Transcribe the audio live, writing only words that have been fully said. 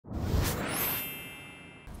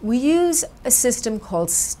We use a system called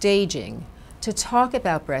staging to talk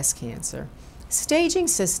about breast cancer. Staging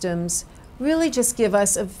systems really just give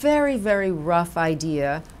us a very, very rough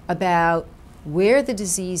idea about where the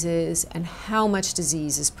disease is and how much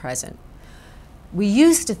disease is present. We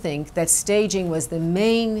used to think that staging was the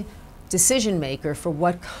main decision maker for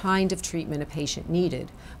what kind of treatment a patient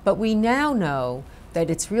needed, but we now know that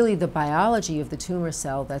it's really the biology of the tumor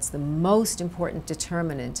cell that's the most important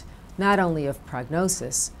determinant, not only of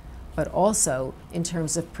prognosis, but also in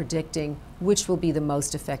terms of predicting which will be the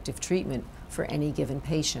most effective treatment for any given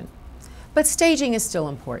patient. But staging is still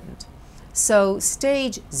important. So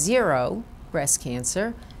stage 0 breast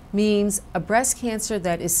cancer means a breast cancer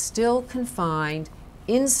that is still confined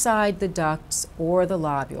inside the ducts or the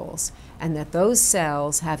lobules, and that those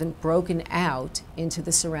cells haven't broken out into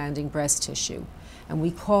the surrounding breast tissue. And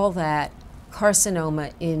we call that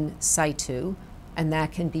carcinoma in situ, and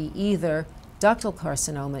that can be either ductal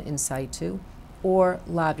carcinoma in situ or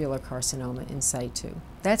lobular carcinoma in situ.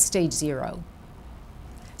 That's stage 0.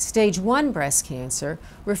 Stage 1 breast cancer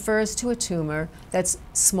refers to a tumor that's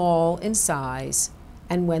small in size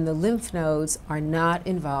and when the lymph nodes are not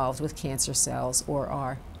involved with cancer cells or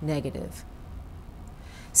are negative.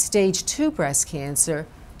 Stage 2 breast cancer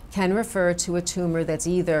can refer to a tumor that's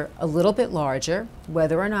either a little bit larger,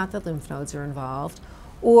 whether or not the lymph nodes are involved,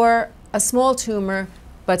 or a small tumor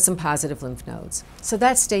but some positive lymph nodes. So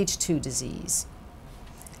that's stage 2 disease.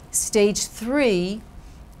 Stage 3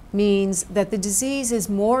 means that the disease is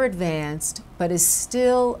more advanced but is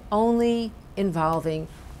still only involving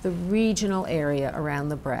the regional area around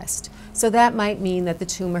the breast. So that might mean that the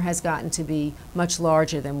tumor has gotten to be much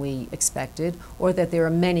larger than we expected, or that there are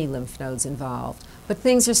many lymph nodes involved. But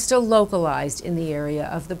things are still localized in the area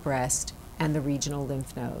of the breast and the regional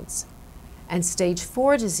lymph nodes. And stage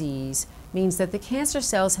 4 disease means that the cancer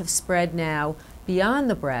cells have spread now beyond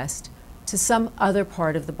the breast to some other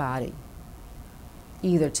part of the body,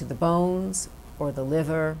 either to the bones or the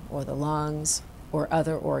liver or the lungs or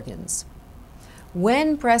other organs.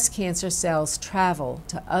 When breast cancer cells travel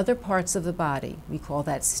to other parts of the body, we call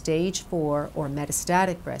that stage 4 or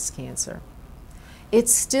metastatic breast cancer.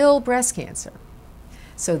 It's still breast cancer.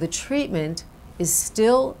 So the treatment is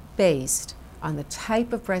still based on the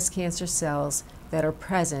type of breast cancer cells that are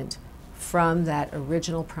present from that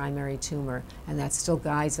original primary tumor, and that still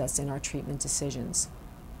guides us in our treatment decisions.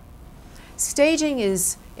 Staging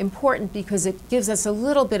is important because it gives us a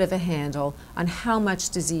little bit of a handle on how much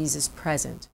disease is present.